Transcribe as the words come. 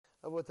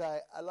Rabotai,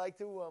 I'd like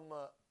to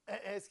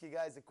ask you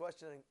guys a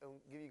question and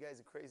give you guys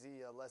a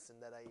crazy lesson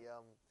that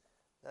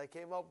I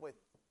came up with,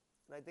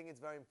 and I think it's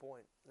very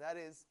important. That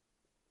is,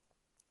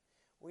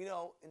 we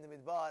know in the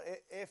Midbar,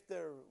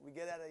 after we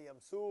get out of Yam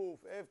Suf,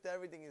 after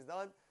everything is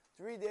done,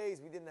 3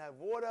 days we didn't have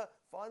water.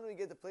 Finally, we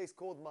get the place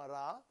called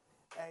Marah,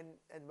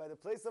 and by the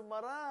place of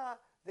Marah,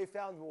 they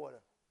found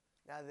water.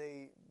 Now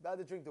they about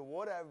to drink the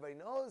water. Everybody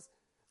knows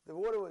the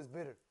water was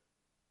bitter.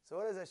 So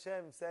what does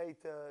Hashem say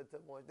to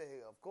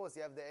Moshe? Of course,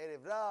 you have the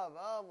Erev Rav,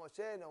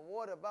 Moshe, no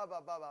water, ba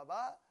ba ba ba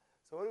ba.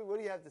 So what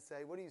do you have to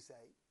say? What do you say?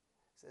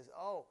 He says,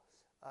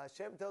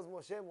 Hashem tells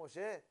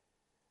Moshe,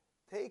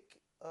 take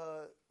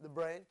the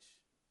branch,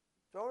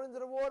 throw it into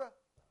the water.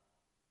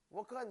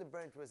 What kind of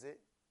branch was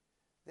it?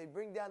 They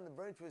bring down the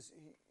branch it was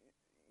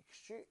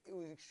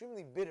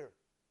extremely bitter.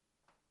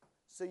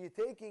 So you're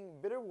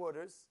taking bitter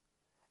waters,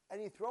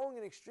 and you're throwing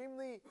an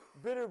extremely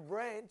bitter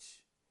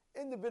branch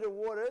in the bitter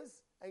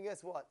waters, and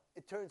guess what?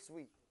 It turns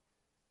sweet.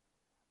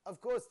 Of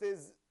course,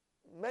 there's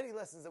many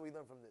lessons that we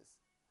learn from this.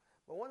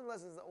 But one of the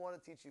lessons I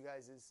want to teach you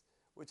guys is,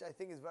 which I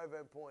think is very,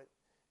 very important,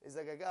 is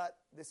like I got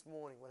this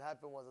morning. What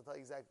happened was, I'll tell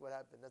you exactly what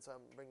happened. That's why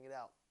I'm bringing it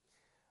out.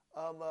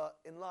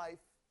 In life,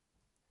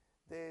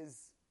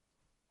 there's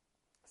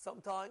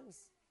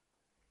sometimes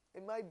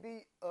it might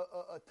be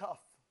a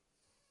tough.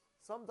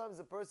 Sometimes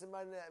a person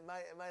might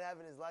have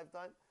in his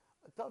lifetime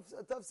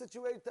a tough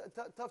situation,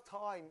 tough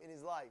time in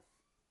his life.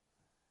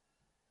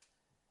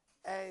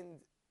 And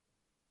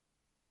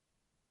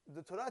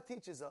the Torah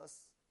teaches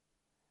us,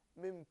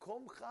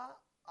 Mimkomcha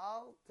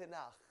al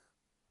tenach.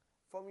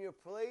 From your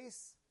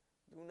place,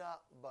 do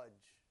not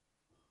budge.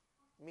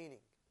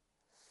 Meaning,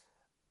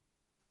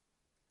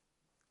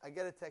 I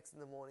get a text in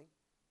the morning.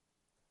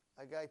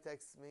 A guy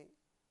texts me,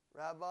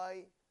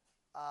 Rabbi,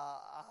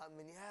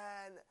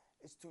 Minyan,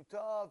 it's too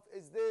tough,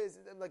 it's this,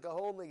 it's like a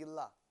whole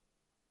Megillah.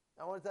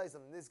 I want to tell you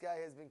something. This guy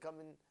has been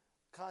coming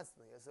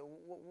constantly. I said,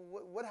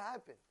 what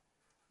happened?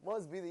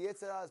 Must be the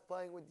Yetzer Hara is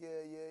playing with your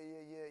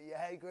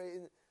head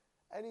grade,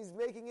 and he's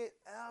making it,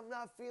 and I'm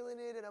not feeling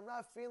it, and I'm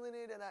not feeling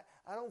it, and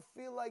I don't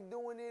feel like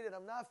doing it, and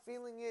I'm not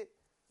feeling it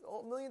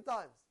a million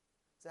times.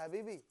 So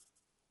Habibi,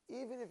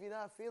 even if you're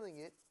not feeling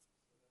it,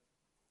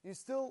 you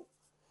still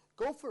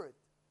go for it.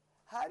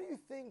 How do you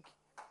think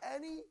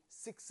any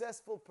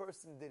successful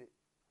person did it?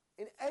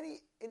 In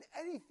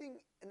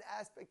anything, an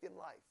aspect in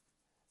life,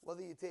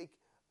 whether you take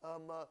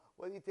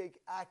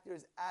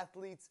actors,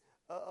 athletes,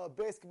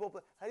 basketball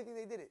players, how do you think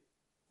they did it?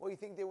 Well, you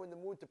think they were in the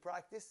mood to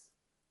practice?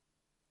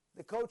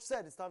 The coach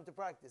said it's time to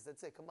practice.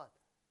 That's it. Come on.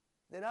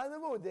 They're not in the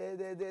mood.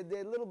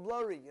 They're a little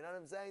blurry. You know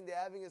what I'm saying? They're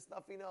having a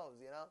stuffy nose.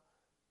 You know.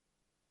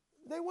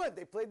 They went.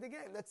 They played the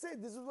game. That's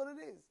it. This is what it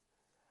is.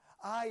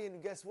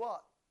 And guess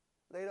what?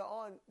 Later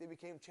on, they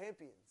became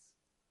champions.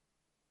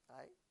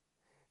 Right?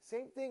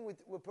 Same thing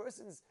with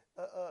persons,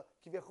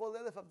 kiviyachol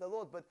elef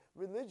avdalot, but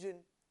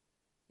religion,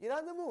 you're not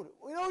in the mood.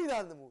 We know you're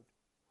not in the mood.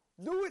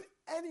 Do it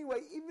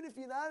anyway, even if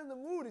you're not in the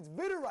mood. It's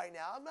bitter right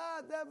now. I'm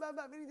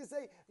not meaning to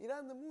say you're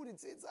not in the mood.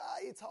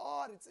 It's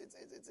hard.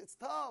 It's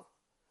tough.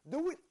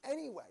 Do it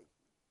anyway.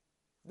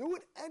 Do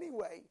it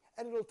anyway,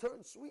 and it'll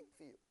turn sweet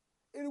for you.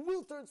 It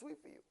will turn sweet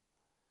for you.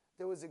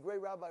 There was a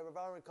great rabbi, Rav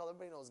Aaron Kalla,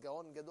 everybody knows,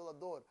 Gaon Gadol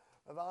Ador,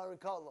 Rav Aaron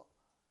Kalla.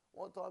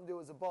 One time there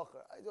was a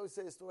bacher. I always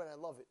say this story and I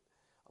love it.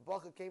 A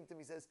bacher came to me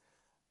and says,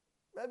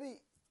 Rabbi,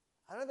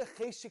 I don't have a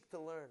cheshik to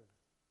learn.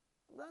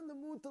 I'm not in the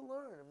mood to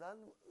learn. I'm not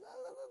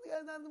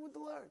in the mood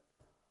to learn.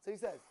 So he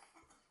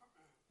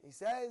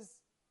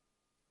says,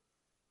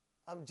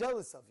 I'm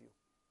jealous of you.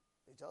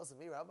 You're jealous of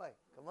me, Rabbi?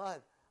 Come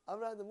on. I'm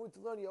not in the mood to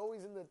learn. You're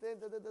always in the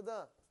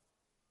da-da-da-da-da.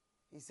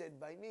 He said,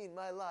 by me, in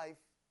my life,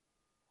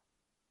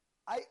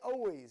 I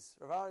always,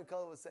 Rav Aaron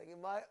Kalla was saying,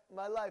 in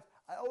my life,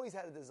 I always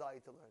had a desire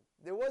to learn.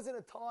 There wasn't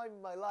a time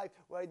in my life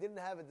where I didn't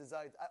have a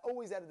desire. I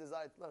always had a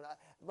desire to learn.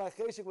 My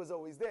cheshik was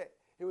always there.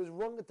 He was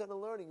rungat on the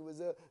learning. He was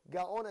a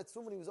gaon at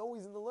suman. He was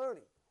always in the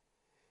learning.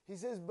 He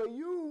says, but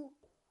you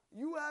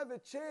have a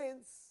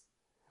chance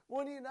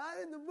when you're not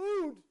in the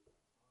mood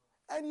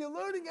and you're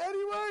learning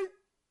anyway.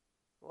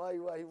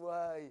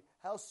 Why?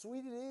 How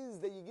sweet it is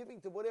that you're giving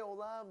to Borei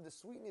Olam, the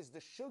sweetness,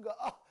 the sugar.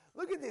 Oh,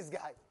 look at this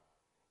guy.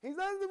 He's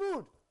not in the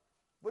mood,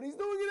 but he's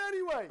doing it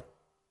anyway.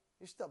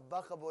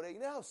 You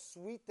know how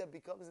sweet that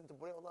becomes into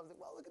Borei Olam? Like,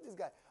 well, look at this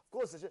guy. Of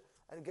course,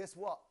 and guess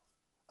what?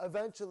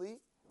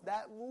 Eventually,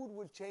 that mood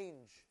would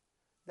change.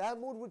 That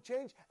mood would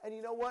change, and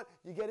you know what?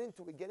 You get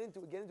into it.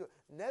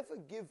 Never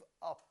give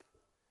up.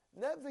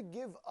 Never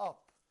give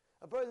up.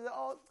 A person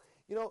says,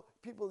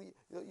 people,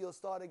 you'll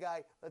start a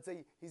guy, let's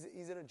say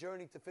he's in a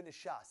journey to finish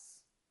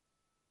Shas.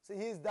 So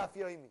here's Daf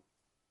Yomi.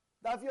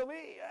 Daf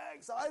Yomi,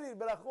 excited,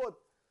 berachot.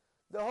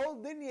 The whole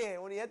dinya,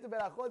 when you hit the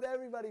berachot,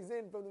 everybody's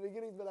in from the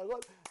beginning to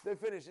berachot, they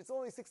finish. It's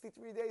only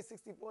 63 days,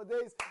 64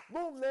 days,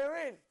 boom,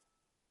 they're in.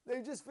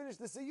 They just finished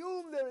the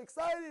siyum, they're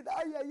excited,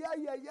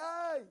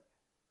 ay.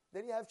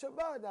 Then you have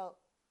Shabbat now.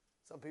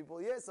 Some people,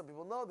 yes, some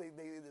people no, the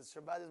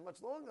Shabbat is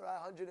much longer,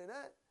 100 and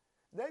that.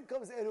 Then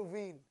comes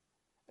Eruvin.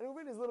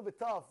 Eruvin is a little bit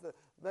tough, the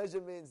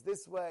measurements,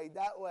 this way,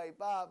 that way,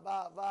 ba.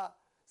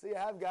 So you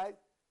have guys,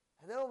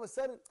 And then all of a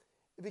sudden,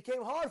 it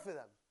became hard for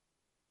them.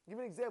 Give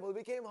me an example. It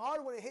became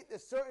hard when it hit a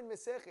certain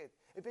Mesechet.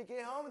 It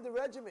became hard with the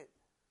regiment.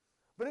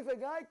 But if a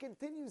guy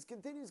continues,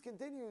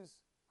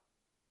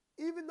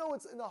 even though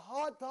it's in the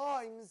hard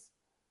times,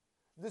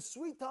 the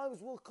sweet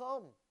times will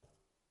come.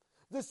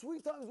 The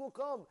sweet times will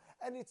come.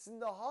 And it's in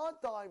the hard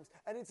times,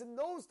 and it's in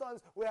those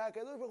times where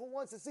HaKadosh Baruch Hu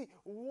wants to see,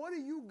 what are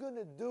you going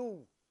to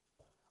do?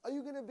 Are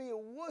you going to be a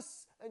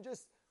wuss and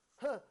just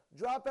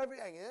drop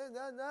everything?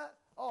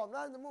 Oh, I'm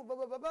not in the mood, blah,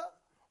 blah, blah, blah.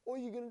 Or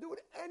you're going to do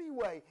it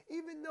anyway,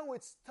 even though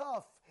it's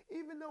tough, and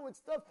you're going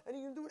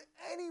to do it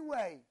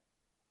anyway.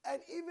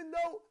 And even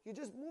though you're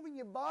just moving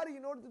your body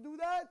in order to do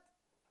that,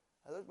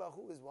 HaKadosh Baruch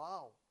Hu is,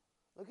 wow,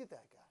 look at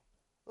that guy.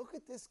 Look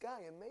at this guy,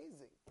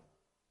 amazing.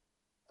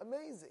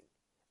 Amazing.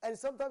 And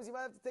sometimes you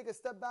might have to take a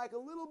step back a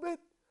little bit,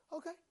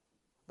 okay.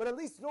 But at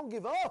least don't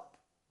give up.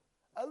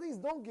 At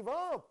least don't give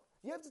up.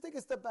 You have to take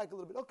a step back a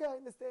little bit. Okay, I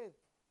understand.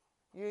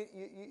 You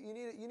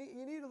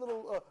need a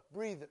little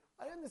breather.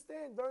 I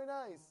understand, very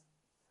nice.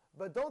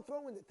 But don't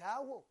throw in the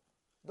towel.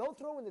 Don't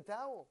throw in the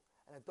towel.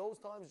 And at those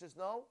times, just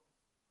know,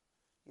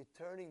 you're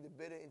turning the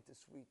bitter into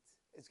sweet.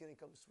 It's going to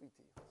come sweet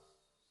to you.